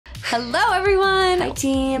Hello everyone! Hi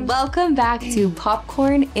team! Welcome back to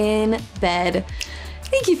Popcorn in Bed.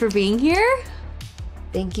 Thank you for being here.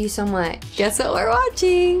 Thank you so much. Guess what we're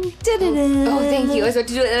watching? Oh, thank you. I was about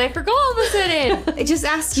to do it and I forgot all of a sudden. I just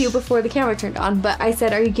asked you before the camera turned on, but I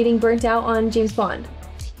said, are you getting burnt out on James Bond?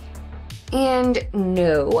 And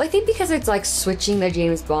no. I think because it's like switching the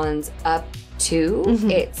James Bonds up too,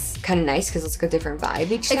 it's kind of nice because it's like a different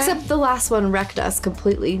vibe each time. Except the last one wrecked us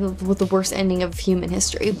completely with the worst ending of human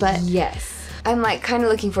history, but... Yes. I'm like kind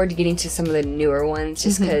of looking forward to getting to some of the newer ones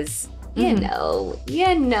just because, you know,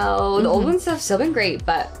 the old ones have still been great,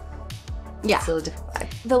 but yeah, still a different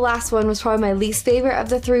vibe. The last one was probably my least favorite of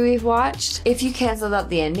the three we've watched. If you canceled out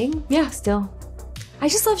the ending? Yeah, still. I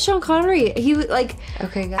just love Sean Connery. He like,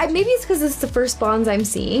 okay, gotcha. Maybe it's because it's the first Bonds I'm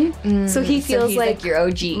seeing, so he feels he's like your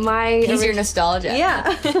OG. He's your nostalgia.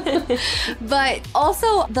 Yeah. But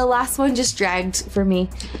also the last one just dragged for me.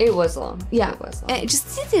 It was long. Yeah, it was long. And it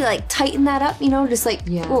just needs to like tighten that up, you know, just like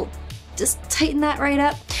just tighten that right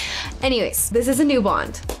up. Anyways, this is a new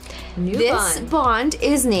Bond. This Bond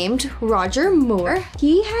is named Roger Moore.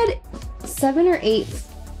 He had 7 or 8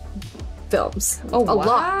 films. Oh, a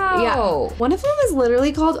lot. Yeah. Wow. One of them is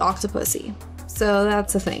literally called Octopussy. So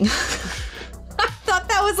that's a thing. I thought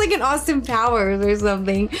that was like an Austin Powers or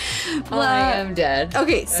something. I am dead.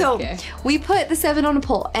 Okay, so we put the 7 on a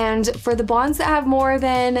poll, and for the Bonds that have more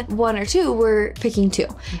than 1 or 2, we're picking 2.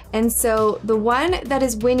 And so the one that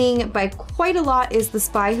is winning by quite a lot is The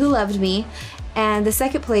Spy Who Loved Me, and the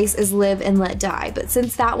second place is Live and Let Die. But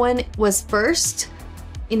since that one was first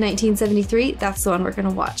in 1973, that's the one we're gonna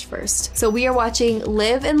watch first. So we are watching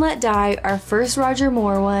Live and Let Die, our first Roger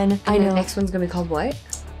Moore one. I know. The next one's gonna be called what?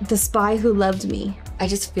 The Spy Who Loved Me. I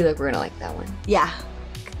just feel like we're gonna like that one. Yeah.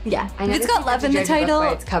 Yeah. I know it's got love in the title.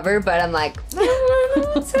 It's cover, but I'm like, I don't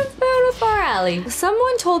know, it's about a far alley.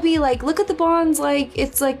 Someone told me, like, look at the Bonds, like,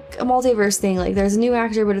 it's like a multiverse thing. Like, there's a new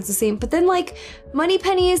actor, but it's the same. But then, like,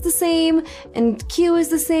 Moneypenny is the same, and Q is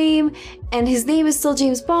the same, and his name is still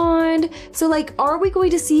James Bond. So, like, are we going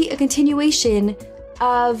to see a continuation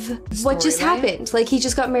of what just happened? Like, he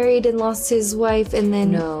just got married and lost his wife, and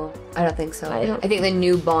then... No, I don't think so. I think the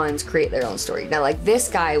new Bonds create their own story. Now, like, this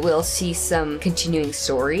guy will see some continuing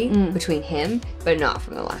story between him, but not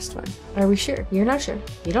from the last one. Are we sure? You're not sure.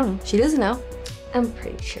 You don't know. She doesn't know. I'm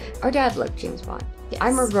pretty sure. Our dad loved James Bond. Yes. I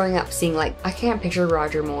remember growing up seeing, like, I can't picture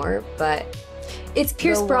Roger Moore, but... It's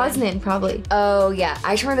Pierce Brosnan, probably. Oh, yeah.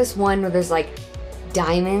 I just remember this one where there's, like,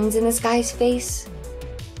 diamonds in this guy's face.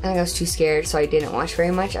 I think I was too scared, so I didn't watch very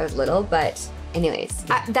much. I was little, but anyways.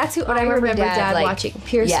 That's who I remember Dad like, watching.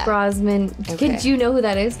 Pierce Brosnan. Okay. Do you know who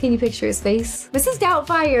that is? Can you picture his face? Mrs.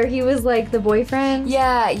 Doubtfire. He was like the boyfriend.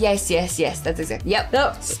 Yeah, yes. That's exactly. Yep.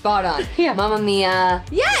 No. Spot on. Yeah. Mamma Mia.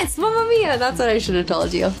 Yes, Mamma Mia. That's what I should have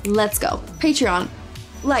told you. Let's go. Patreon.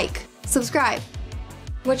 Like. Subscribe.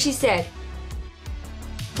 What she said.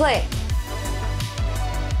 Play.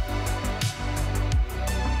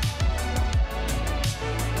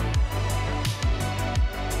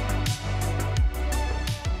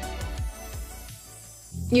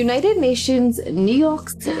 United Nations, New York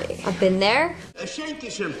City. I've been there. In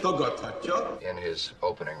his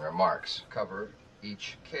opening remarks, cover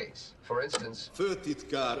each case. For instance,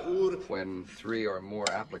 when 3 or more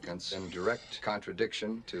applicants in direct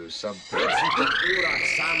contradiction to sub... Why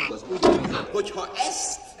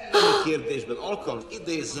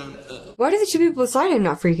do the 2 people beside him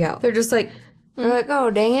not freak out? They're just like, they're like, oh,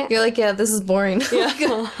 dang it. You're like, yeah, this is boring.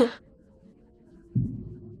 Yeah.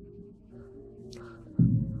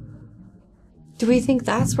 Do we think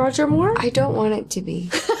that's Roger Moore? I don't want it to be.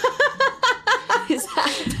 Is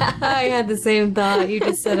that bad? I had the same thought. You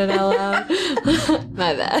just said it out loud.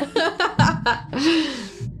 My bad.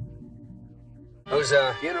 Whose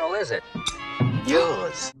funeral is it?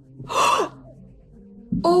 Yours.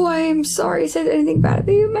 Oh, I am sorry I said anything bad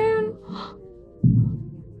about you, man.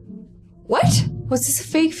 What? Was this a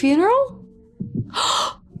fake funeral?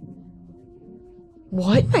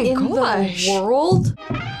 What in the world?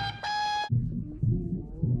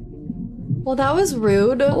 Well, that was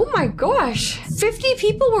rude. Oh my gosh. 50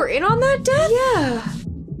 people were in on that death? Yeah.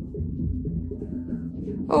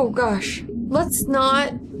 Oh gosh. Let's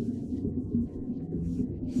not...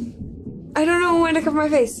 I don't know when to cover my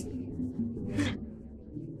face.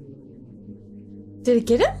 Did it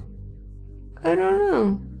get him? I don't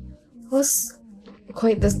know. It was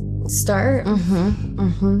quite the start.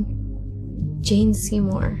 Jane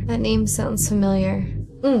Seymour. That name sounds familiar.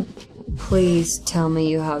 Please tell me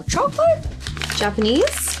you have chocolate?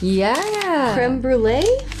 Japanese? Yeah. Creme brulee?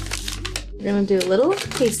 We're gonna do a little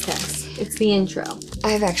taste test. It's the intro.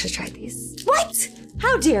 I've actually tried these. What?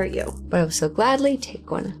 How dare you? But I will so gladly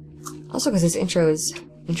take one. Also because this intro is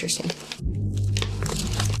interesting.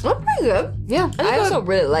 Oh, pretty good. Yeah, I also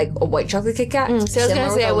really like a white chocolate Kit Kat. So I was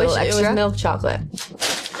gonna say, I wish it was milk chocolate.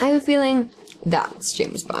 I have a feeling that's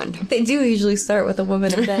James Bond. They do usually start with a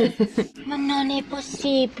woman in bed. Ma non è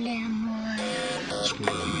possibile, amore.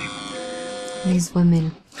 These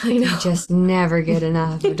women, I know. just never get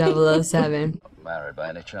enough of 007. Married by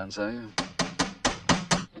any chance, are you?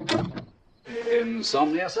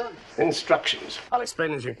 Insomnia, sir? Instructions. I'll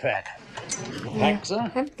explain as you pack. Thanks, sir.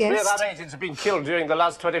 I've Three of guessed. our agents have been killed during the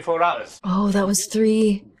last 24 hours. Oh, that was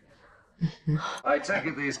 3. I take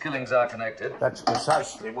it these killings are connected. That's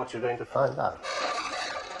precisely what you're going to find out.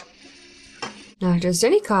 Not just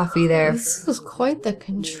any coffee there. This was quite the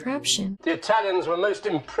contraption. The Italians were most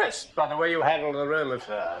impressed by the way you handled the Rome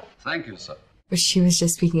affair. Thank you, sir. But she was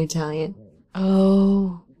just speaking Italian.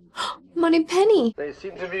 Oh. Money Penny. They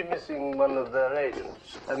seem to be missing one of their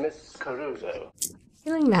agents, a Miss Caruso.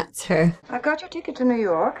 Feeling that's her. I got your ticket to New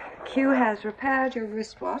York. Q has repaired your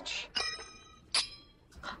wristwatch.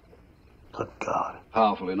 Good God.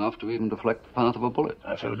 Powerful enough to even deflect the path of a bullet.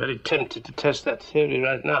 I feel very tempted to test that theory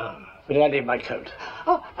right now. But I need my coat.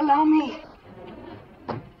 Oh, allow me.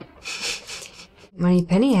 Money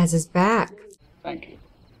Penny has his back. Thank you.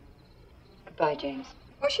 Goodbye, James.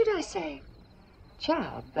 Or should I say,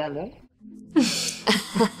 ciao, Bella.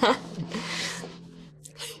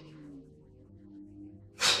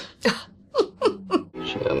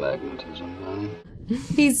 Sheer magnetism, man.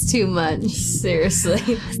 He's too much, seriously.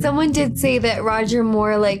 Someone did say that Roger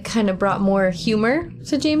Moore like kind of brought more humor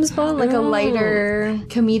to James Bond, like a lighter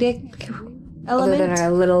comedic Other than element.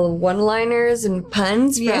 our little one-liners and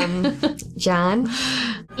puns from John.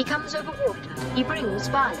 He comes over water. He brings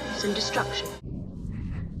violence and destruction.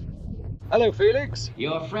 Hello, Felix.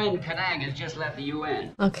 Your friend Kanang has just left the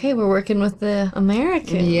UN. Okay, we're working with the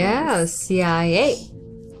Americans. Yeah, CIA.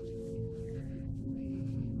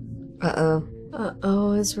 Uh-oh.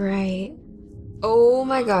 Uh-oh is right. Oh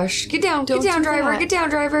my gosh. Get down, Don't get down, do driver, that. get down,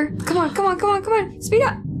 driver. Come on, come on, come on, come on. Speed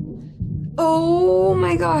up. Oh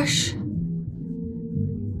my gosh.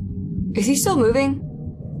 Is he still moving?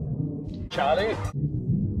 Charlie?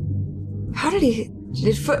 How did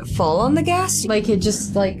did foot fall on the gas? Like it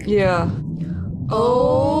just like Yeah.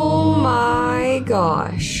 Oh my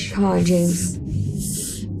gosh. Come on, James.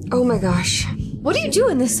 Oh my gosh. what do you do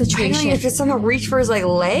in this I know situation? you have to somehow reach for his like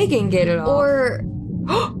leg and get it off.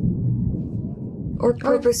 Or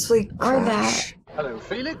purposely or that. crash. Hello,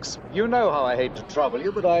 Felix. You know how I hate to trouble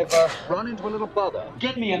you, but I've run into a little bother.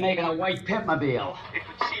 Get me a making a white Pepmobile. It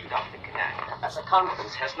would seem, Dr. Kanang, as a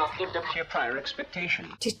conference has not lived up to your prior expectation.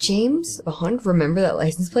 Did James Bond remember that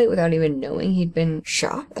license plate without even knowing he'd been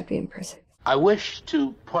shot? That'd be impressive. I wish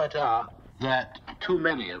to point out that too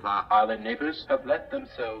many of our island neighbors have let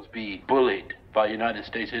themselves be bullied by United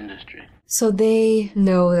States industry. So they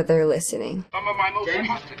Know that they're listening. Some of my most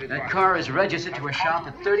That car is registered to a shop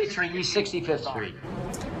at 33 East 65th Street.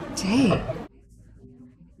 Dang.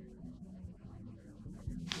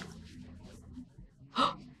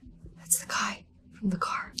 That's the guy from the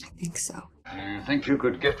car. I think so. You think you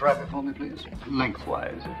could gift wrap it for me, please?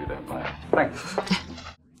 Lengthwise, if you don't mind. Thanks.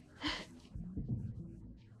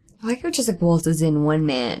 I like how it just like waltzes in one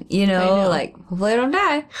man, you know? Like, hopefully I don't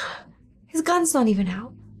die. his gun's not even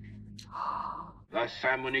out. Thus,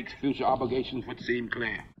 Sam Monique's future obligations would seem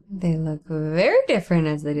clear. They look very different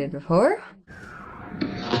as they did before.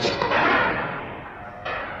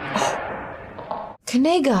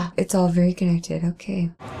 Kanega. It's all very connected.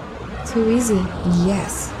 Okay. Too easy.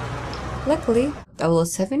 Yes. Luckily,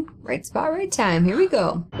 007, right spot, right time. Here we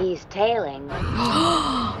go. He's tailing.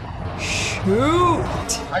 Shoot!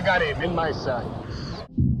 I got him in my sights.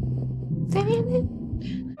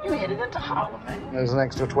 You headed into Harlem, man. There's an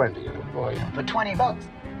extra 20 for you. For $20,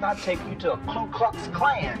 I'll take you to a Ku Klux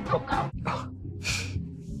Klan cookout.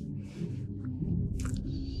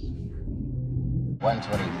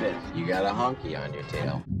 125th. You got a honky on your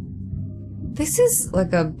tail. This is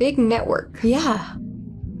like a big network. Yeah.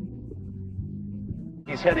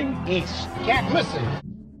 He's heading east. Can't miss it.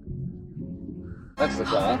 That's the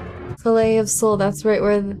car. Filet of Soul. That's right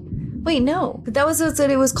where. Wait, no. But that was what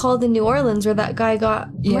it was called in New Orleans, where that guy got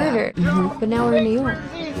murdered. But now we're in New York.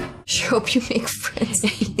 Sure hope you make friends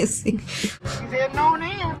easy. He's heading on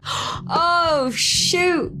in. Oh,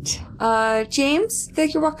 shoot. James, I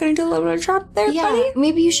think you're walking into a little bit of trouble there, Yeah. buddy?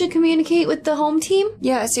 Maybe you should communicate with the home team.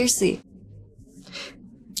 Yeah, seriously.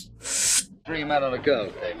 3 men on a go,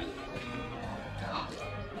 David.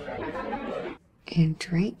 And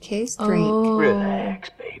drink, case drink. Oh. Relax,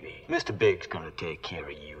 baby. Mr. Big's gonna take care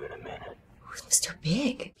of you in a minute. Who's Mr.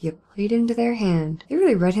 Big? You played into their hand. They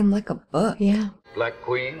really read him like a book. Yeah. Black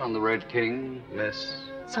Queen on the Red King, Miss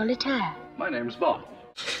Solitaire. My name's Bond.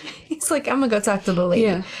 He's like, I'm gonna go talk to the lady.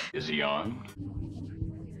 Yeah. Is he on?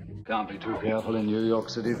 Can't be too careful in New York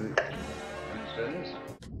City these days.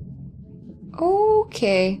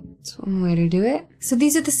 Okay. That's one way to do it. So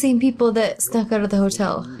these are the same people that snuck out of the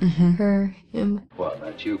hotel. Mm-hmm. Her, him. Well,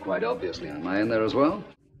 that's you quite obviously. Am I in there as well?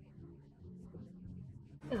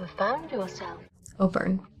 You have found yourself. Oh,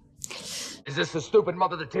 burn. Is this the stupid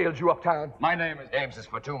mother that tailed you uptown? My name is... James is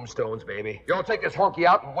for tombstones, baby. You'll take this honky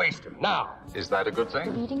out and waste him, now. Is that a good The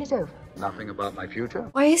thing? meeting is over. Nothing about my future?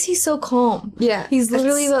 Why is he so calm? Yeah. He's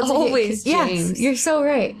literally that's about to always get... James. Yes, you're so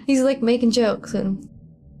right. He's like making jokes and...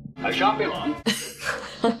 I shan't be long.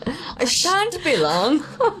 I shan't be long.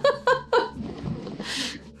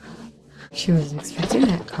 She wasn't expecting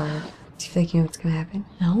that card. Do you feel like you know what's gonna happen?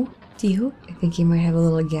 No? Do you? I think he might have a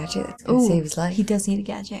little gadget that's gonna save his life. He does need a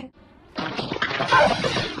gadget.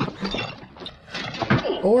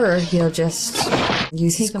 Or he'll just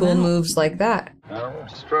use his Take him cool out. moves like that. Oh,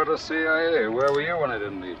 Strata CIA. Where were you when I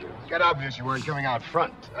didn't need you? Get obvious you weren't coming out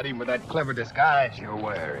front. Not even with that clever disguise you're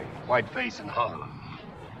wearing. White face in Harlem.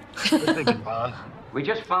 Good thinking, Bond. We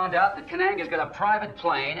just found out that Kananga's got a private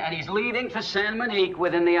plane and he's leaving for San Monique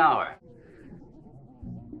within the hour.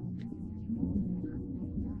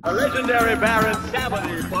 A legendary Baron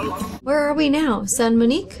Sabany, folks. Where are we now? San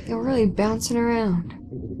Monique? They're really bouncing around.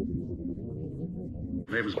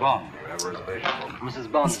 Name's Bond. You have a reservation for me?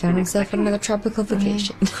 Mrs. Bond. He's found himself on another tropical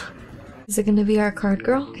vacation. Is it gonna be our card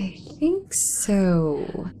girl? I think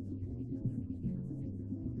so.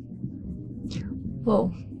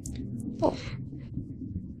 Whoa. Oh.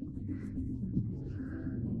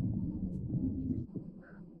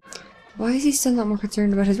 Why is he still not more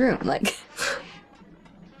concerned about his room? Like...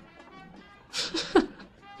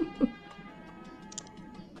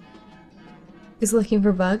 He's looking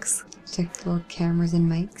for bugs. Check the little cameras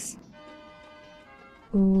and mics.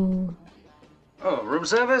 Ooh. Oh, room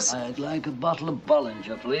service? I'd like a bottle of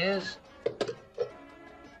Bollinger, please.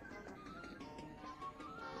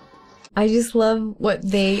 I just love what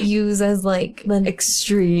they use as like the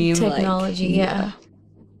Extreme technology. like, Yeah.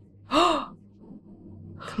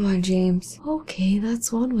 Come on, James. Okay,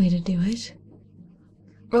 that's one way to do it.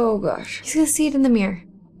 Oh gosh. He's gonna see it in the mirror.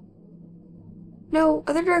 No,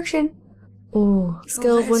 other direction. Ooh.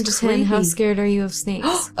 Scale of that's 1 to 10. How creepy. scared are you of snakes?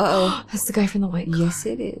 Uh-oh. That's the guy from the White Car. Yes,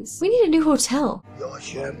 it is. We need a new hotel. Your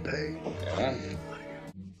champagne. Yeah.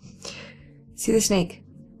 See the snake?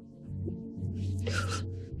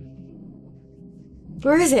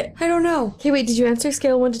 Where is it? I don't know. Okay, wait, did you answer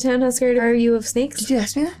scale 1 to 10? How scared are you of snakes? Did you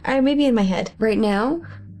ask me that? Maybe in my head. Right now,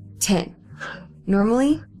 10.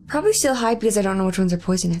 Normally, probably still high because I don't know which ones are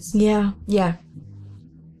poisonous. Yeah, yeah.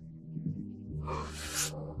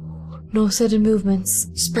 No sudden movements.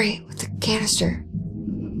 Spray it with the canister.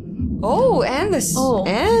 Oh, and the Oh.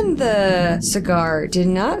 and the cigar. Did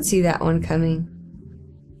not see that one coming.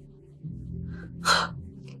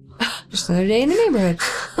 Just another day in the neighborhood.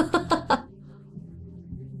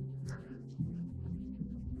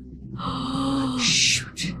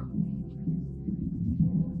 Shoot.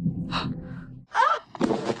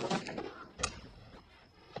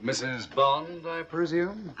 Mrs. Bond, I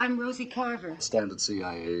presume? I'm Rosie Carver. Standard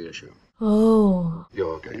CIA issue. Oh.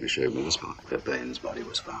 You're going to show me the spot where Bain's body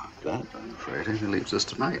was found. That, I'm afraid, only leaves us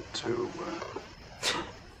tonight to...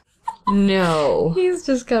 No. He's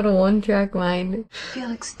just got a one-track mind.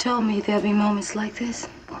 Felix told me there'd be moments like this.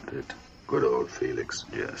 What did good old Felix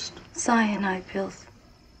suggest? Cyanide pills.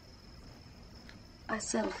 I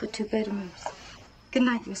settled for 2 bedrooms. Good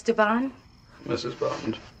night, Mr. Bond. Mrs.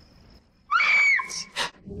 Bond.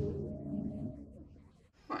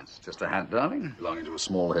 Well, it's just a hat, darling, belonging to a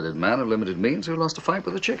small-headed man of limited means who lost a fight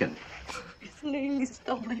with a chicken. Please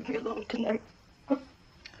don't leave me alone tonight. All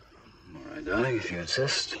right, darling, if you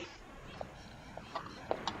insist.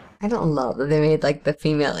 I don't love that they made like the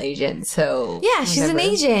female agent so. Yeah, she's an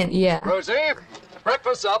whatever. agent. Yeah. Rosie,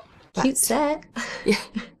 breakfast's up. Cute set.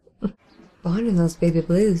 Bond in those baby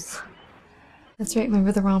blues. That's right,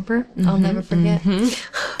 remember the romper? I'll never forget.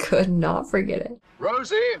 Could not forget it.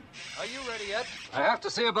 Rosie, are you ready yet? I have to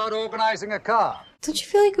see about organizing a car. Don't you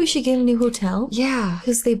feel like we should get a new hotel? Yeah.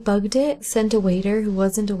 Because they bugged it, sent a waiter who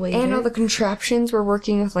wasn't a waiter. And all the contraptions were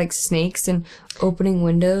working with like snakes and opening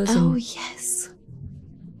windows. Oh, and... yes.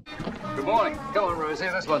 Good morning. Come on, Rosie.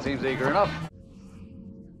 This one seems eager enough.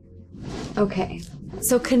 Okay.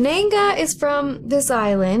 So Kananga is from this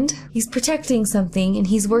island. He's protecting something, and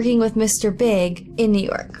he's working with Mr. Big in New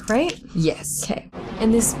York, right? Yes. Okay.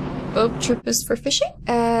 And this boat trip is for fishing?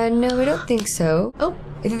 No, I don't think so. Oh,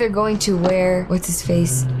 I think they're going to where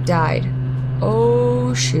what's-his-face died.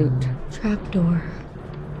 Oh, shoot. Trapdoor.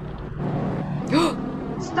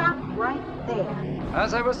 Stop right there.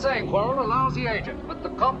 As I was saying, Quarrel, a lousy agent, but the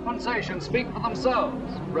compensations speak for themselves.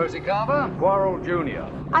 Rosie Carver, Quarrel Jr.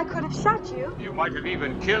 I could have shot you. You might have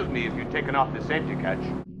even killed me if you'd taken off the scent you catch.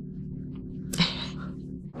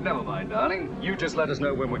 Never mind, darling. You just let us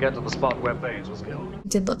know when we get to the spot where Baines was killed. It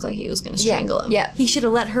did look like he was going to strangle him. Yeah. He should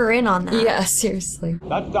have let her in on that. Yeah, seriously.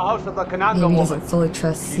 That's the house of the Kananga Maybe he woman. doesn't fully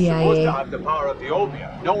trust He's supposed CIA. to have the power of the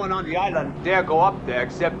Obia. No one on the island dare go up there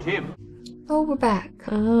except him. Oh, we're back.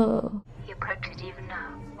 Oh. You approach it even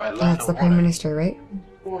now. That's the Prime Minister, right?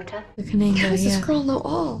 Water. The Kananga, How does yeah. this girl know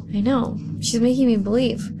all? I know. She's making me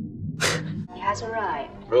believe. He has arrived.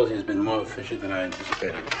 Rosie's been more efficient than I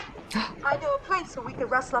anticipated. I know a place where we could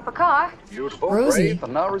rustle up a car. Beautiful, Rosie. brave,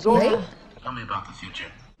 and now resourceful. Right? Tell me about the future.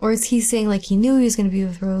 Or is he saying like he knew he was going to be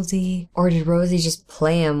with Rosie? Or did Rosie just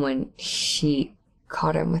play him when she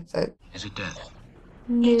caught him with the... Is it death?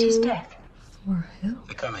 It is death. Or who?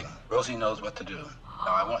 They're coming. Rosie knows what to do.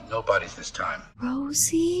 Now, I want nobodies this time.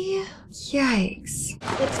 Rosie? Yikes.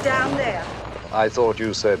 It's down there. I thought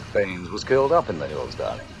you said Baines was killed up in the hills,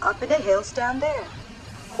 darling. Up in the hills down there.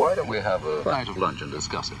 Why don't we have a Bite of lunch and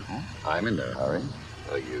discuss it, huh? I'm in no hurry.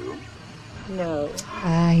 Are you? No.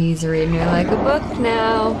 He's reading her like a book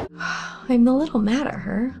now. I'm a little mad at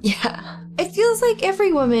her. Yeah. It feels like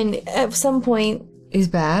every woman at some point Is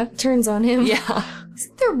bad? turns on him. Yeah.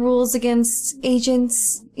 Isn't there rules against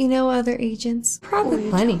agents? You know, other agents? Probably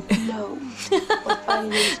plenty. No. What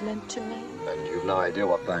finding is meant to me. And you've no idea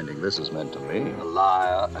what finding this has meant to me. A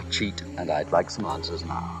liar, a cheat, and I'd like some answers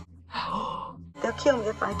now. They'll kill me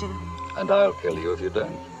if I do. And I'll kill you if you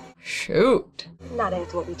don't. Shoot. Not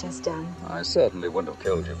after what we just done. I certainly wouldn't have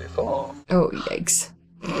killed you before. Oh, yikes.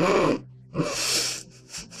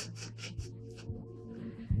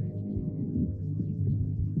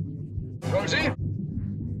 Rosie?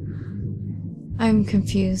 I'm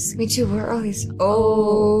confused. Me too. Where are these?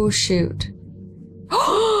 Oh, shoot.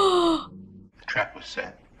 The trap was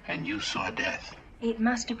set, and you saw death. It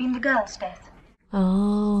must have been the girl's death.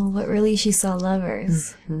 Oh, but really she saw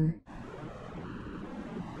lovers.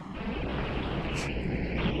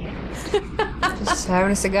 Just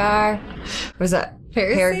having a cigar. What was that?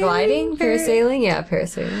 Paragliding? Paragliding? Parasailing? Yeah,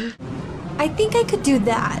 parasailing. I think I could do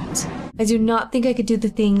that. I do not think I could do the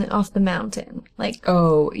thing off the mountain. Like,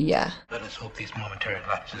 Oh, yeah. Let us hope these momentary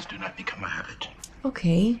lapses do not become a habit.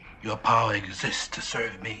 okay. Your power exists to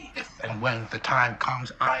serve me. If and when the time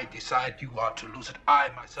comes, I decide you are to lose it, I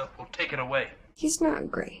myself will take it away. He's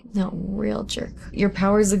not great. No, real jerk. Your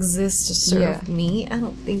powers exist to serve me? I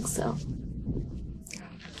don't think so.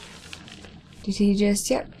 Did he just...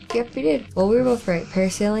 Yep, he did. Well, we were both right.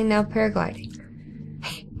 Parasailing, now paragliding.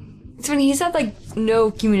 It's funny, he's had, like, no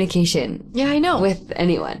communication Yeah, I know. with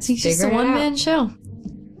anyone. He's just a Figuring it out. one-man show.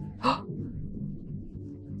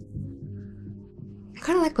 I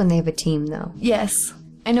kind of like when they have a team, though. Yes,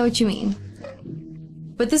 I know what you mean.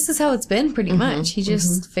 But this is how it's been, pretty much. He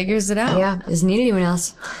just figures it out. Yeah, doesn't need anyone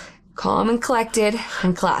else. Calm and collected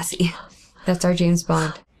and classy. That's our James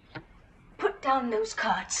Bond. Put down those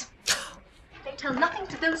cards. They tell nothing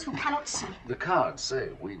to those who cannot see. The cards say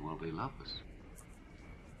we will be lovers.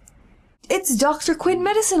 It's Dr. Quinn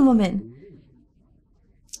Medicine Woman.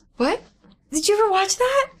 What? Did you ever watch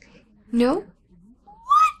that? No?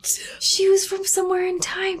 What? She was from somewhere in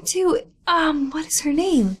time, too. What is her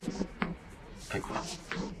name? Pick one.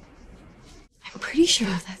 I'm pretty sure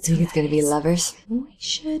that's I think it's gonna be lovers. We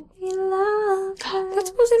should be lovers.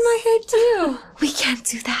 That was in my head, too. We can't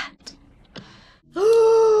do that.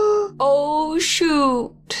 Oh,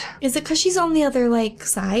 shoot. Is it because she's on the other, like,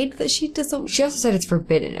 side that she doesn't... She also said it's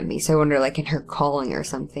forbidden of me, so I wonder, like, in her calling or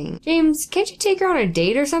something. James, can't you take her on a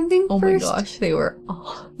date or something Oh first? my gosh, they were...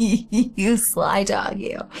 Oh, you sly dog,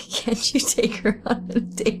 you. Can't you take her on a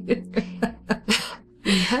date?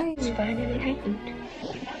 Hi. It's finally happened.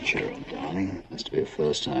 Sure, darling. Has to be a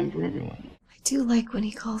first time for everyone. I do like when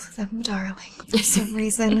he calls them darling for some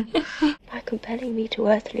reason. By compelling me to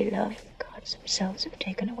earthly love, the gods themselves have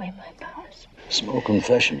taken away my powers. Small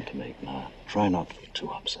confession to make now. Try not to be too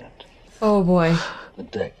upset. Oh, boy. The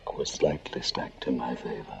deck was slightly stacked in my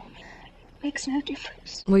favor. Makes no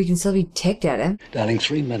difference. Well, you can still be ticked at him. Darling,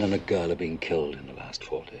 3 men and a girl are being killed in the last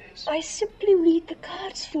 4 days. I simply read the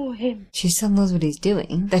cards for him. She still knows what he's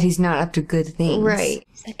doing. That he's not up to good things. Right.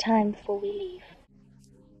 It's the time before we leave.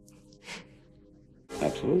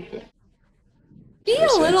 Absolutely. Be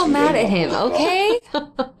a little mad at him, okay?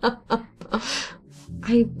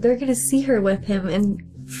 They're gonna see her with him and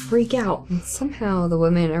freak out. And somehow the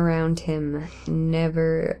women around him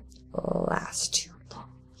never last too long.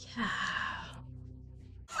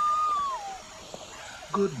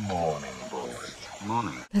 Good morning, boys.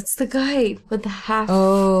 Morning. That's the guy with the half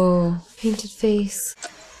painted face.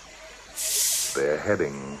 They're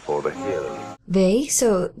heading for the hill. They?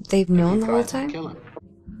 So they've known the whole time? Kill him.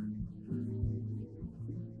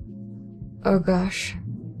 Oh gosh.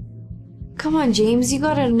 Come on, James, you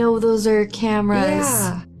gotta know those are cameras.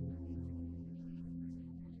 Yeah.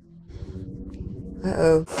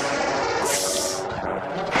 Uh-oh.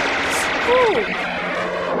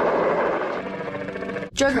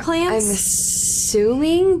 Drug plants? I'm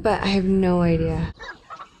assuming, but I have no idea.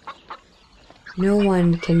 No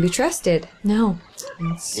one can be trusted. No.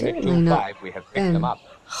 And certainly not we have picked them. them up.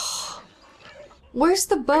 Where's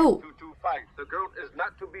the boat? 225. The girl is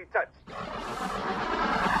not to be touched.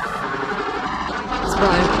 It's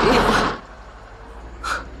fine.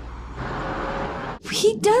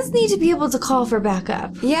 He does need to be able to call for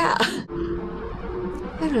backup. Yeah.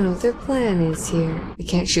 I don't know what their plan is here. They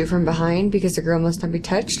can't shoot from behind because the girl must not be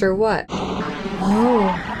touched, or what?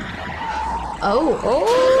 Oh. Oh.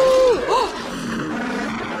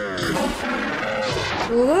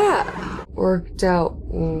 Well, that worked out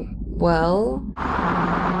well.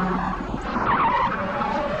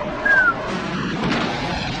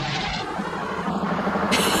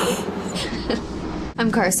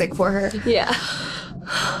 I'm car sick for her. Yeah.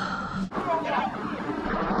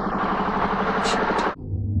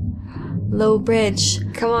 Low bridge.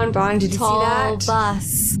 Come on, Bond, did you see Tall that?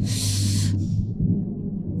 bus.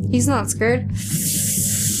 He's not scared.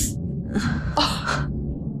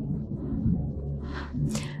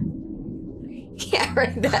 Yeah,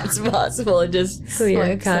 right, that's possible. Just clear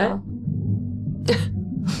Like cut. so.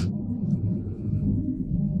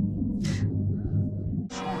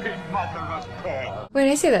 Wait,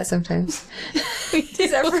 I say that sometimes.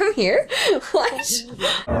 Is that from here? What?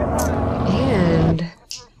 And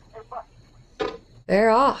they're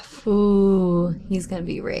off. Ooh, he's gonna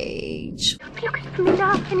be rage. Looking for me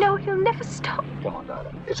now. I know he'll never stop. Come on,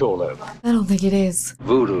 darling. It's all over. I don't think it is.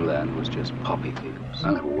 Voodoo Land was just poppy fields.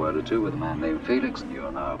 I have a word or two with a man named Felix, and you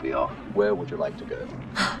and I will be off. Where would you like to go?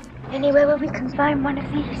 Anywhere where we can find one of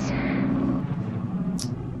these.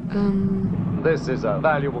 This is a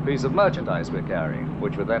valuable piece of merchandise we're carrying,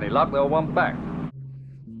 which with any luck they'll want back.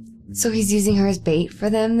 So he's using her as bait for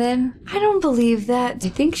them then? I don't believe that. I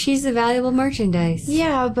think she's the valuable merchandise.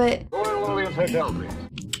 Yeah, but Royal Orleans Hotel, please.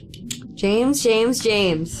 James.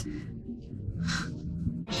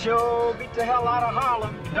 Sure beat the hell out of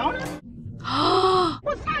Harlem, don't it?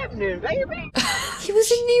 What's happening, baby? he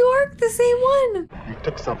was in New York, the same one. You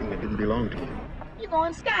took something that didn't belong to you. You're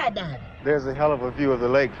going skydiving. There's a hell of a view of the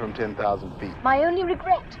lake from 10,000 feet. My only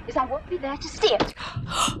regret is I won't be there to see it.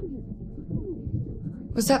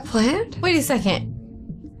 Was that planned? Wait a second.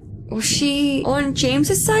 Was she on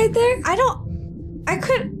James's side there? I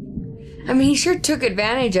mean, he sure took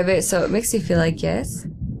advantage of it, so it makes me feel like yes.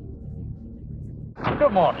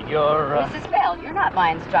 Good morning. You're, Mrs. Bell, you're not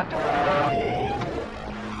my instructor.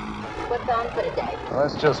 What's on for today?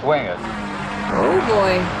 Let's just wing it. Oh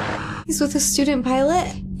boy. He's with a student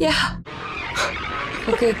pilot. Yeah.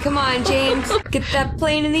 Okay, come on, James. Get that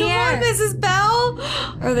plane in the air. Come on, Mrs. Bell.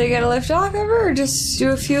 Are they gonna lift off ever, or just do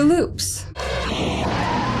a few loops? You're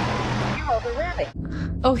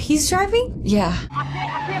over-revving. Oh, he's driving? Yeah. I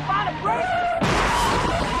can't find a brake.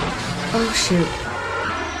 Oh, shoot.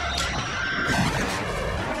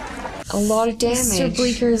 A lot of damage. Mr.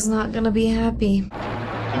 Bleeker is not gonna be happy.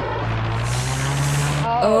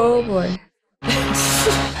 Oh, boy. I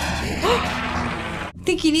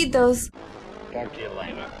think you need those. Talk to you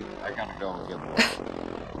later. I gotta go and get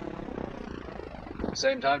more.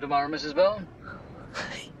 Same time tomorrow, Mrs. Bell?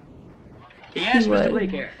 Yes, What? Mr.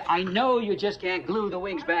 Bleeker. I know you just can't glue the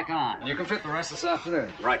wings back on. You can fit the rest this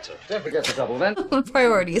afternoon. Right, sir. Don't forget the double vent.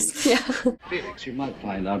 Priorities. Yeah. Felix, you might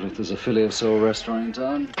find out if there's a Philly of Soul restaurant in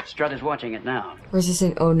town. Strut is watching it now. Where's this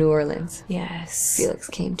in? Oh, New Orleans. Yes. Felix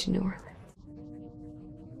came to New Orleans.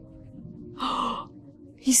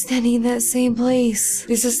 He's standing in that same place.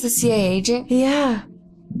 This is the CIA agent? Yeah.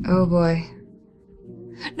 Oh, boy.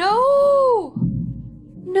 No!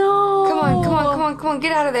 No. Come on,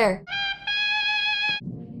 get out of there.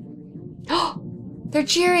 They're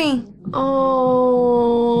cheering.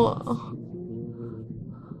 Oh.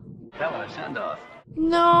 Hello, send off.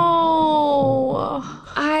 No.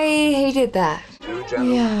 I hated that. Two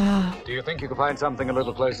gentlemen. Yeah. Do you think you could find something a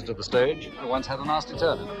little closer to the stage? I once had a nasty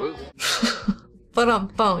turn in the booth. But on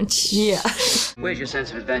bunch. Yeah. Where's your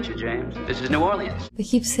sense of adventure, James? This is New Orleans. They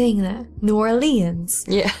keep saying that. New Orleans.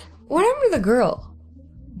 Yeah. What happened to the girl?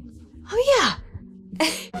 Oh, yeah.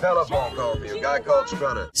 Telephone call for you. Guy called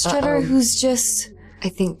Strutter. Strutter, who's just... I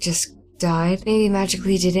think just died. Maybe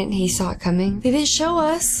magically didn't. He saw it coming. They didn't show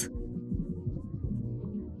us.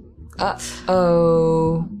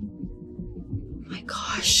 Uh-oh. My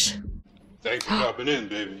gosh. Thanks for dropping in,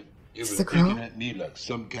 baby. You It's were the girl? thinking at me like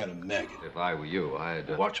some kind of maggot. If I were you,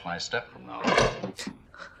 I'd watch my step from now on.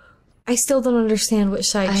 I still don't understand which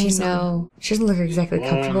side I she's on. know. She doesn't look exactly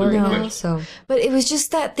comfortable right now, so. But it was just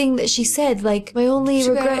that thing that she said. Like, my only She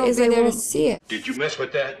regret gotta is be I there to won't... see it. Did you mess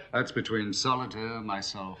with that? That's between Solitaire,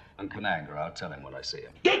 myself, and Kananga. I'll tell him when I see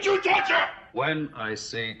him. Did you touch her? When I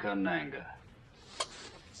see Kananga.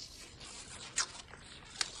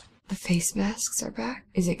 The face masks are back.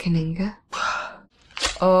 Is it Kananga?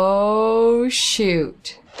 Oh,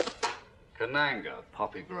 shoot. Kananga,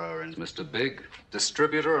 poppy grower, and Mr. Big,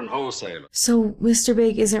 distributor and wholesaler. So, Mr.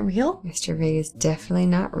 Big isn't real? Mr. Big is definitely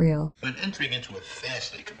not real. When entering into a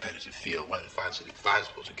vastly competitive field, one finds it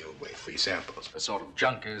advisable to give away free samples. A sort of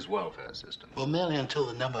junkie's welfare system. Well, merely until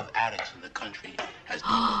the number of addicts in the country has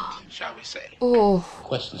dwindled, shall we say. Oh.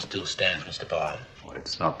 Question still stands, Mr. Bond. Well,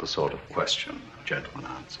 it's not the sort of question a gentleman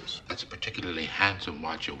answers. That's a particularly handsome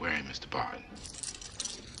watch you're wearing, Mr. Bond.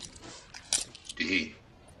 Tee.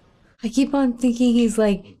 I keep on thinking he's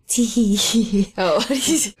like, tee. Oh.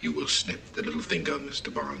 You will snip the little finger of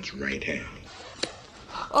Mr. Bond's right hand.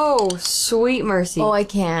 Oh, sweet mercy. Oh, I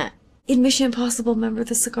can't. In Mission Impossible, remember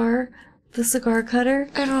the cigar? The cigar cutter?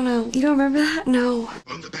 I don't know. You don't remember that? No.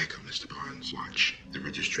 On the back of Mr. Bond's watch, the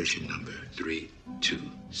registration number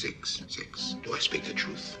 3266. Do I speak the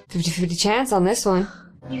truth? 50-50 chance on this one.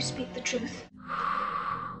 You speak the truth.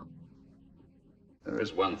 There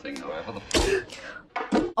is one thing, however.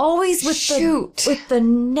 Always with the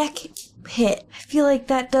neck hit. I feel like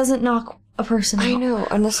that doesn't knock a person out. I know,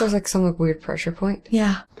 unless there's like some like, weird pressure point.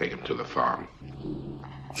 Yeah. Take him to the farm.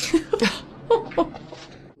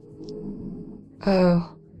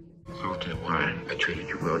 Oh. Alter wine. I treated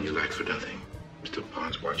you well. You lacked for nothing. Mr.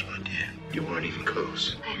 Bond's watch, my dear. You weren't even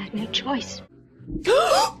close. I had no choice.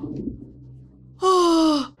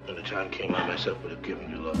 When the time came, I myself would have given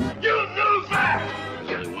you love. You knew that!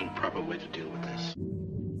 There's only one proper way to deal with this.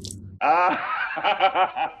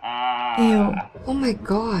 Ew. Oh my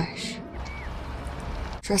gosh.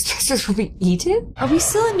 Trespassers will be eaten? Are we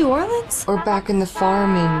still in New Orleans? Or back in the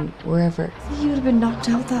farm in wherever? He would have been knocked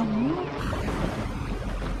out that long.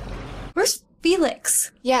 Where's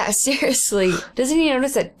Felix? Yeah, seriously. Doesn't he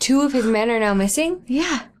notice that 2 of his men are now missing?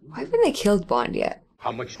 Yeah. Why haven't they killed Bond yet?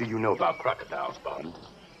 How much do you know about crocodiles, Bond?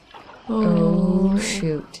 Oh,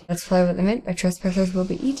 shoot. That's probably what they meant by trespassers will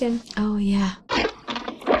be eaten. Oh, yeah.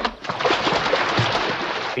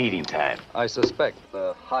 Feeding time. I suspect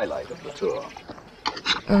the highlight of the tour.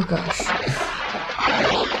 Oh, gosh.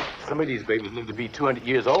 Some of these babies live to be 200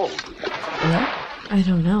 years old. Yeah? I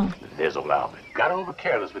don't know. There's old Albert. Got over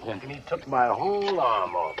careless with him, and he took my whole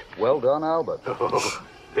arm off. Well done, Albert.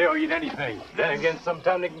 They'll eat anything. Then again,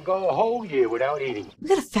 sometimes they can go a whole year without eating. We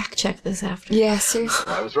gotta fact check this after. Yeah, seriously.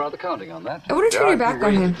 I was rather counting on that. I wouldn't turn your back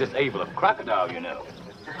on him. Disable a crocodile, you know.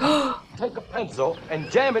 Take a pencil and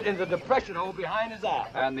jam it in the depression hole behind his eye.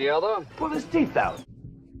 And the other? Pull his teeth out.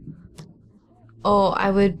 Oh, I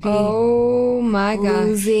would be Oh my gosh.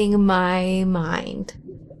 losing my mind.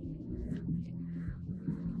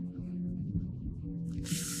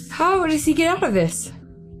 How does he get out of this?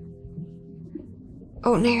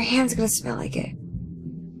 Oh, now your hand's gonna smell like it.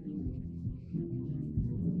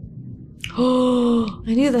 Oh,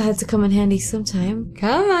 I knew that had to come in handy sometime.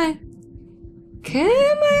 Come on. Come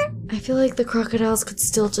on. I feel like the crocodiles could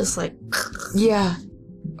still just like... Yeah.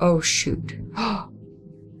 Oh, shoot. Oh,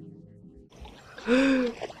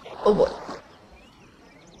 boy.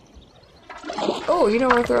 Oh, you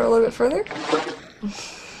don't want to throw it a little bit further? Oh,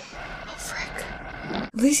 frick.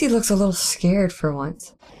 At least he looks a little scared for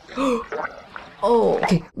once. Oh.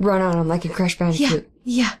 Okay, run on him like in Crash Bandicoot.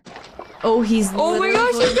 Yeah. Oh, he's Oh my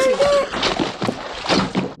gosh, he's gonna do it!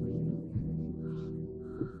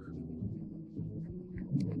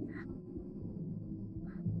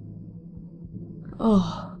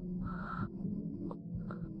 Oh.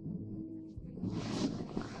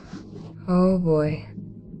 Oh boy.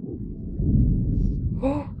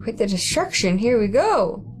 Oh, with the destruction, here we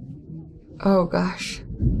go. Oh gosh.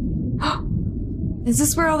 Is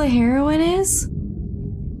this where all the heroin is?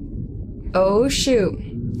 Oh shoot.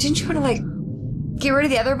 Didn't you want to like get rid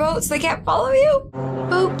of the other boats so they can't follow you?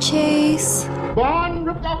 Boat chase. Bond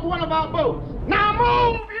ripped off one of our boats. Now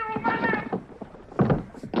move, you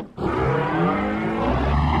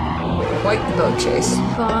Quite the boat chase.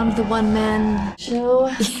 Bond, the one-man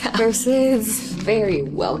show versus very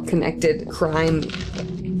well-connected crime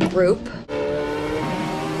group.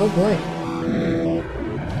 Oh boy.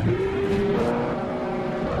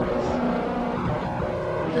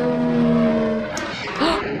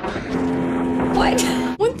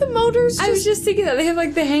 motors? I was just thinking that they have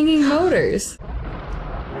like the hanging motors.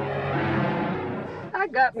 I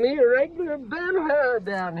got me a regular Ben-Hur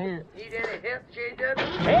down here. Need any help, J.W.?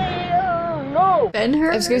 Hell no!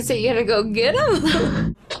 Ben-Hur? I was gonna say you gotta go get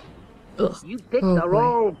him. You picked the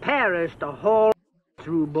wrong parish to haul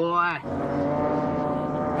through, boy.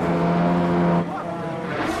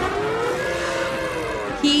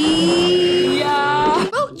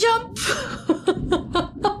 Boat jump!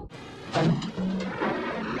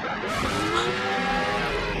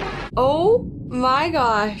 Oh my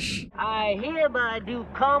gosh. I hereby do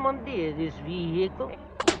commandeer this vehicle.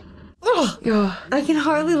 Oh, I can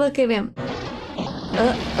hardly look at him.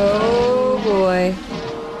 Oh boy.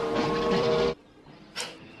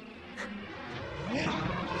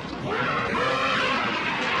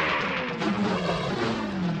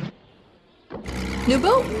 New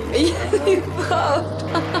boat? New boat.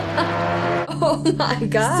 Oh my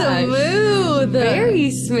gosh. Smooth.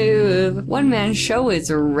 Very smooth. One man show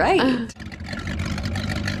is right.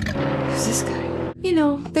 Who's this guy? You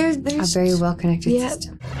know, there's A very well connected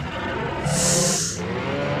system.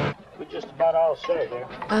 We're just about all set here.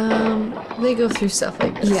 They go through stuff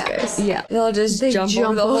like this, guys. Yeah. They'll just jump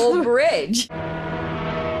over the whole bridge.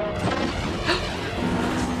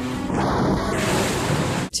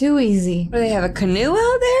 Too easy. Do they have a canoe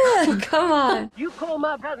out there? Come on. You call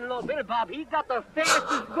my brother-in-law Billy Bob, he's got the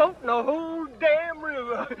fastest boat in the whole damn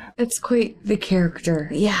river. It's quite the character.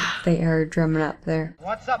 Yeah. They are drumming up there.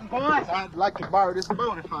 Want something, boys? I'd like to borrow this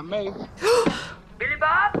boat if I may. Billy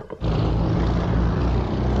Bob?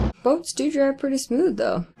 Boats do drive pretty smooth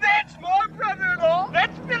though. That's my brother-in-law.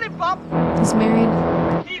 That's Billy Bob. He's married.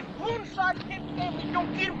 If one side gets them, we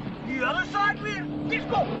don't get him. The other side will. Let's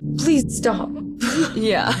go. Please stop.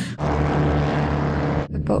 Yeah.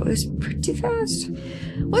 The boat is pretty fast.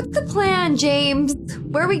 What's the plan, James?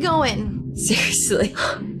 Where are we going? Seriously.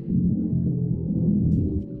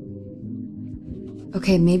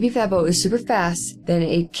 Okay, maybe if that boat is super fast, then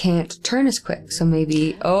it can't turn as quick. So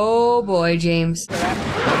maybe, oh boy, James.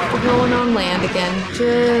 We're going on land again.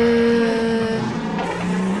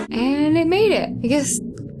 And it made it. I guess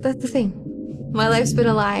that's the thing. My life's been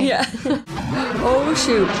a lie. Yeah. Oh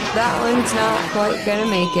shoot, that one's not quite gonna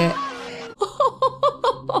make it.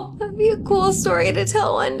 That'd be a cool story to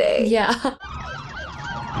tell one day. Yeah.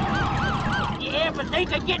 Yeah, but they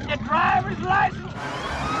could get the driver's license.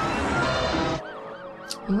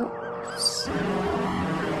 Oops.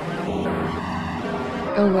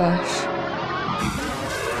 Oh gosh.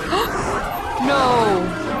 No!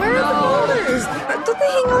 Where are the boulders? Don't they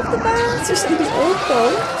hang off the back? There's some old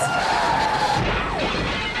boats.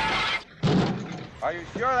 Are you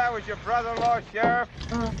sure that was your brother-in-law, Sheriff?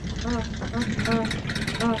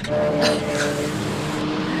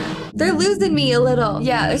 They're losing me a little.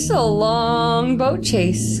 Yeah, this is a long boat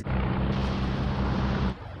chase.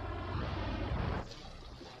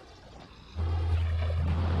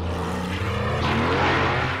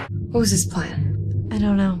 What was his plan? I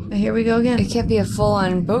don't know. But here we go again. It can't be a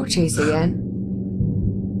full-on boat chase again.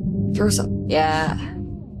 Throw some. Yeah.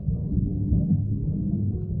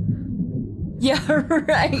 Yeah,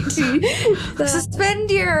 right.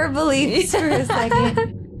 Suspend your beliefs for a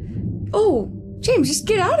second. Oh, James, just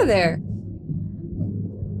get out of there.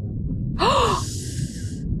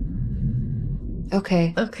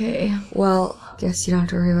 Okay. Okay. Well, guess you don't have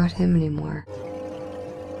to worry about him anymore.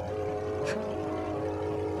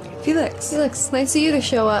 Felix, nice of you to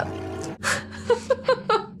show up.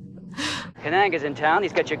 Kananga's in town.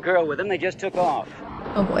 He's got your girl with him. They just took off.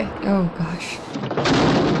 Oh boy. Oh gosh.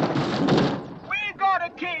 We ain't got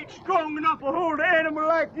a cage strong enough to hold an animal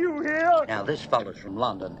like you here. Now, this fellow's from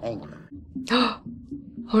London, England.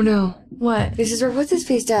 Oh no. What? This is where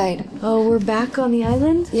what's-his-face died. Oh, we're back on the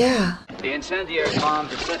island? Yeah. The incendiary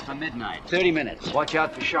bombs are set for midnight. 30 minutes. Watch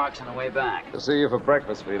out for sharks on the way back. To see you for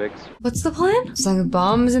breakfast, Felix. What's the plan? Slung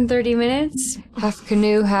bombs in 30 minutes. Half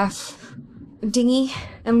canoe, half dinghy.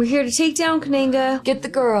 And we're here to take down Kananga. Get the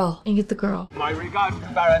girl. And get the girl. My regards to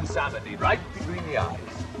Baron Samedi, right between the eyes.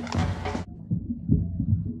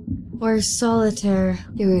 Where's Solitaire?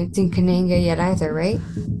 You haven't seen Kananga yet either, right?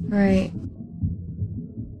 Right.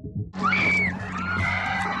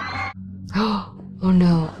 Oh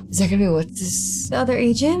no. Is that gonna be what's this? The other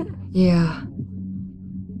agent? Yeah.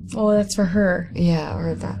 Oh, that's for her. Yeah,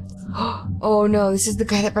 or that. Oh no, this is the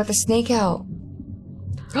guy that brought the snake out.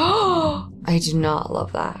 I do not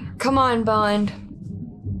love that. Come on, Bond.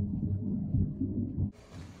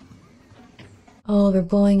 Oh, they're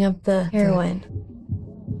blowing up the heroin.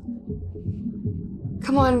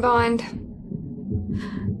 Come on, Bond.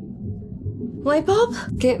 Light bulb?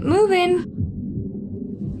 Get moving.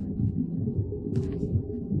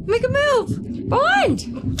 Make a move! Bond!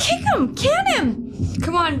 Kick him! Can him!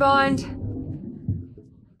 Come on, Bond.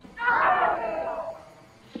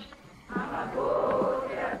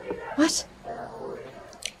 What?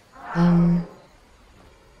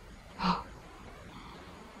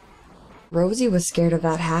 Rosie was scared of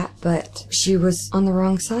that hat, but she was on the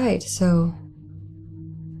wrong side, so...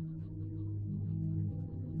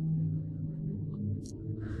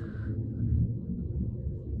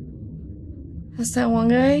 That's that one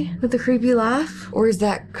guy with the creepy laugh? Or is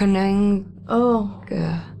that Kananga? Oh.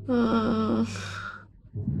 Oh.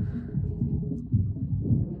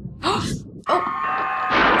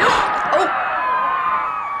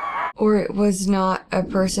 Or it was not a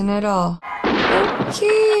person at all.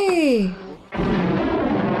 Okay.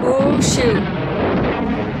 Oh, shoot.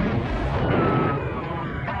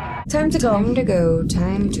 Time to go. Time to go.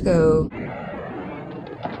 Time to go.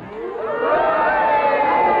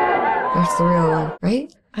 That's the real one,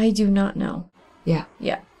 right? I do not know. Yeah.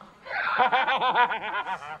 Yeah.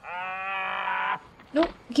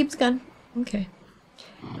 Nope. Keep the gun. Okay.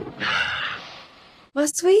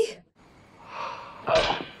 Must we?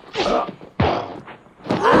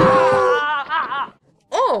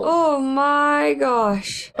 Oh my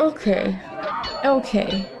gosh. Okay.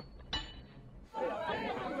 Okay.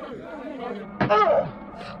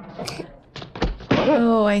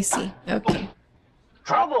 Oh, I see. Okay.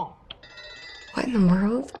 Trouble! What in the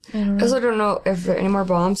world? I don't I know. also don't know if there are any more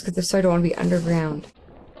bombs, because if so, I don't want to be underground.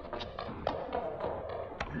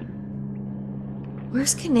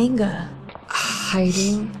 Where's Kananga?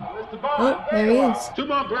 Hiding. Mr. Bond! Oh, there he is. 2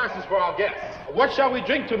 more glasses for our guests. What shall we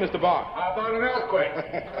drink to, Mr. Bond? How about an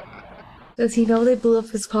earthquake? Does he know they blew up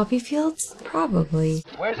his poppy fields? Probably.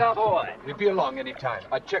 Where's our boy? He'll be along any time.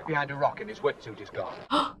 I checked behind a rock and his wetsuit is gone.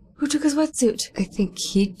 Who took his wetsuit? I think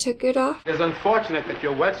he took it off. It's unfortunate that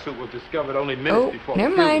your wetsuit was discovered only minutes before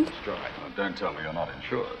never the fuel mind. was destroyed. Don't tell me you're not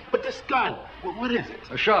insured. But this gun, what is it?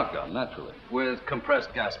 A shotgun, naturally. With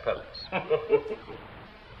compressed gas pellets.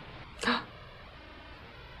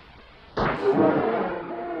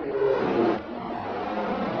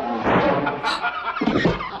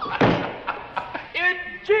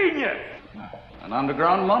 It's genius! An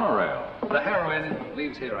underground monorail. The heroin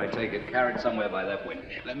leaves here, I take it, carried somewhere by that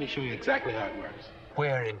winch. Let me show you exactly how it works.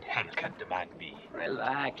 Where in hell can the man be?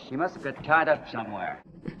 Relax. He must have got tied up somewhere.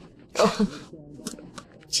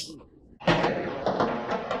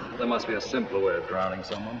 There must be a simpler way of drowning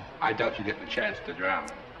someone. I doubt you get the chance to drown.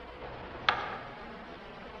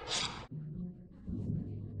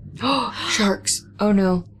 Sharks. Oh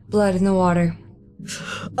no. Blood in the water.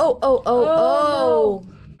 Oh.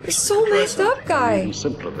 You're so messed up, guy. In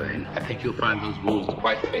simpler vein. I think you'll find those rules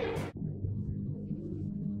quite fatal.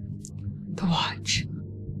 The watch.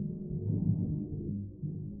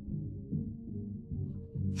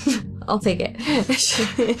 I'll take it.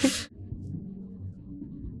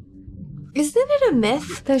 Isn't it a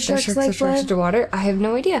myth that sharks like are sharks blood? underwater? I have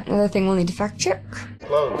no idea. Another thing we'll need to fact check.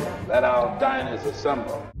 Close. Let our diners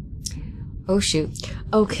assemble. Oh shoot.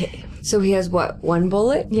 Okay. So he has what? 1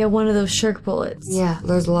 bullet? Yeah, one of those shark bullets. Yeah,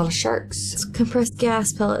 there's a lot of sharks. It's compressed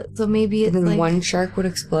gas pellets, so maybe it's And then like... one shark would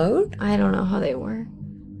explode? I don't know how they work.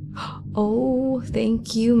 Oh,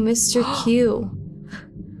 thank you, Mr. Q.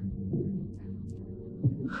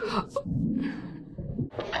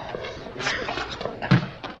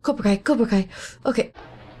 Cobra Kai. Okay.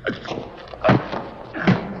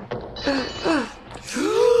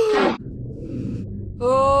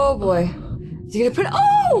 Oh boy. Is he gonna put?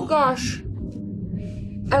 Oh gosh.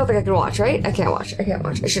 I don't think I can watch, right? I can't watch.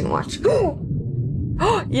 I shouldn't watch.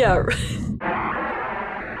 Yeah.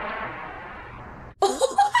 What?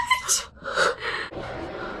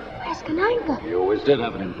 Where's Kananga? He always did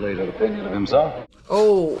have an inflated opinion of himself.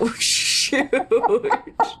 Oh shoot.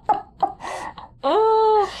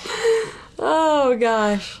 Oh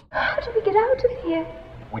gosh. How do we get out of here?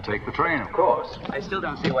 We take the train, of course. I still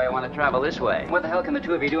don't see why you want to travel this way. What the hell can the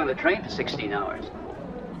two of you do on the train for 16 hours?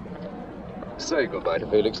 Say goodbye to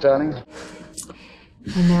Felix, darling.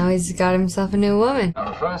 And now he's got himself a new woman.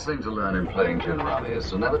 Now, the first thing to learn in playing gin rummy is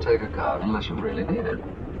to never take a card unless you really need it.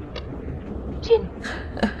 Jin.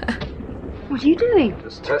 What are you doing?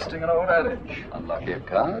 Just testing an old adage. Unlucky at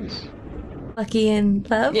cards. Lucky in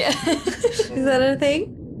love? Yeah. Is that a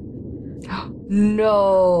thing?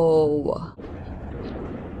 No.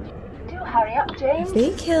 Do hurry up, James.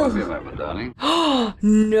 They kill. Won't be a moment, darling.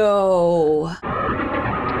 No.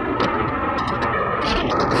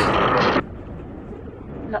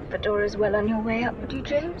 Lock the door as well on your way up, would you,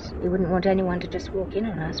 James? You wouldn't want anyone to just walk in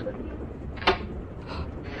on us, would you?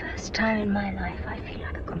 First time in my life, I feel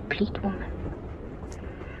like a complete woman.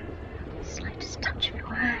 The slightest touch of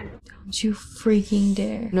your hand. Don't you freaking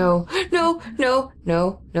dare. No, no, no,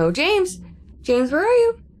 no, no, James. James, where are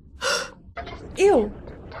you? Ew.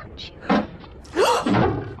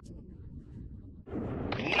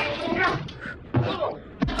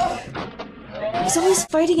 He's always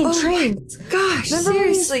fighting in trains. Gosh, Remember when he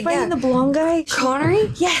was seriously, fighting the blonde guy?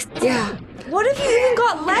 Connery? Yes. Yeah. What have you even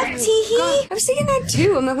got left, Teehee? I was thinking that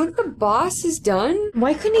too. I'm like, what if the boss is done?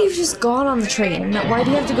 Why couldn't he have just gone on the train? Why do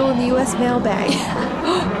you have to go in the U.S. mail bag?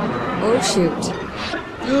 Oh, shoot.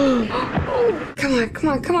 Come on, come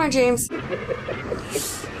on, come on, James.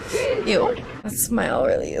 Ew. That smile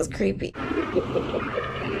really is creepy.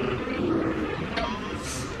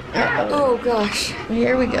 Oh, gosh.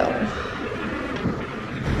 Here we go.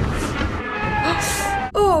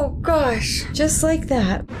 Oh, gosh. Just like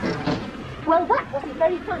that. Well, that wasn't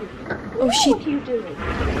very funny. Oh, What are you doing?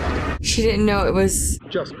 She didn't know it was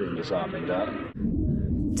Just being disarming,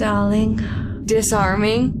 darling. Darling.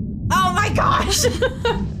 disarming. Oh my gosh!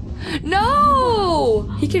 No!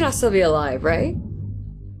 He cannot still be alive, right?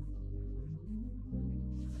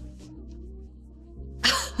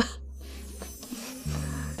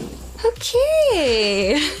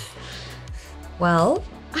 Okay. Well,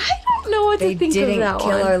 I don't know what they to think of didn't that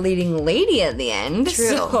kill one. our leading lady at the end. True.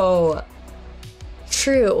 So,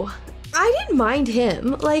 True. I didn't mind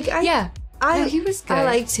him. Like, no, he was good. I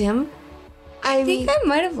liked him. I think I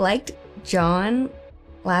might have liked John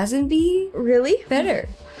Lazenby Really? better.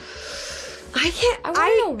 I can't. I want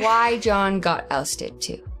to know why John got ousted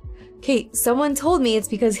too. Okay, someone told me it's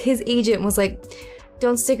because his agent was like,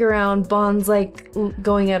 don't stick around, Bond's like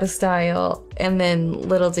going out of style. And then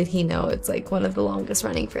little did he know it's like one of the longest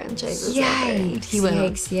running franchises. Yikes! He went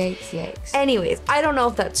on. Yikes! Anyways, I don't know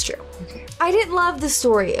if that's true. Okay. I didn't love the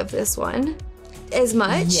story of this one as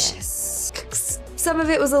much. Yes. Some of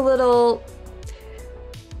it was a little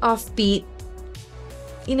offbeat.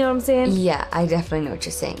 You know what I'm saying? Yeah, I definitely know what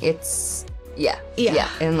you're saying. It's yeah.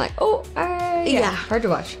 And like, Yeah. hard to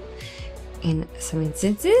watch. In some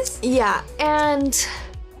instances, Yeah, and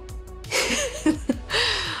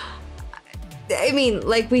I mean,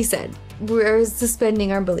 like we said, we're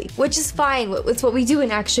suspending our belief, which is fine. It's what we do in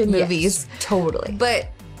action movies. yes, totally. But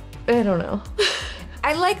I don't know.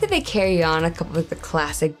 I like that they carry on a couple of the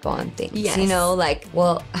classic Bond things. Yes. You know, like,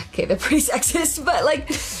 well, okay, they're pretty sexist, but like,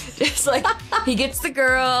 just like, he gets the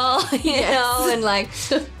girl, you know, and like,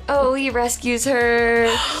 oh, he rescues her,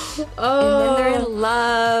 and then they're in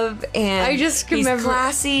love, and I just he's remember-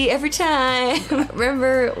 classy every time.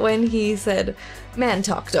 Remember when he said, "Man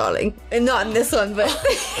talk, darling," and not in this one, but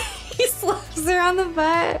he slaps her on the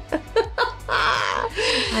butt.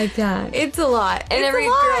 I can't. It's a lot. And It's every a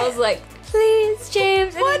lot. girl's like, please,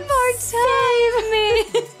 James, One more save me.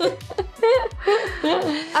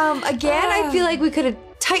 Again, I feel like we could have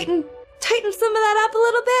tightened some of that up a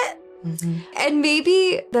little bit. And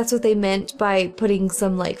maybe that's what they meant by putting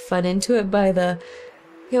some like fun into it by the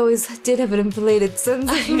he always did have an inflated sense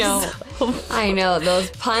of himself. I know, those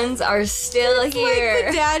puns are still here. Like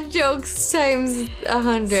the dad jokes times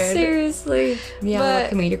 100. Seriously. Yeah,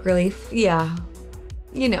 But- comedic relief. Yeah.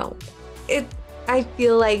 You know, I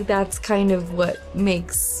feel like that's kind of what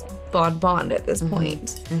makes Bond at this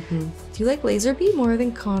point. Do you like Laserbeam more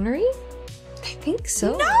than Connery? I think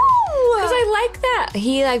so. No! Because I like that.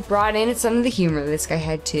 He like brought in some of the humor this guy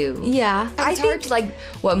had too. Yeah. It's hard to like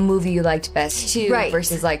what movie you liked best too. Right.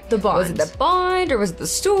 Versus like The Bond. Was it the Bond or was it the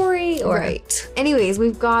story? Or Right. Anyways,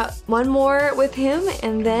 we've got one more with him,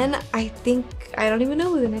 and then I don't even know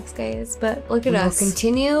who the next guy is, but look at we'll us.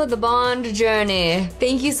 continue the Bond journey.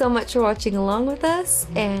 Thank you so much for watching along with us,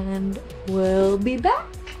 and we'll be back.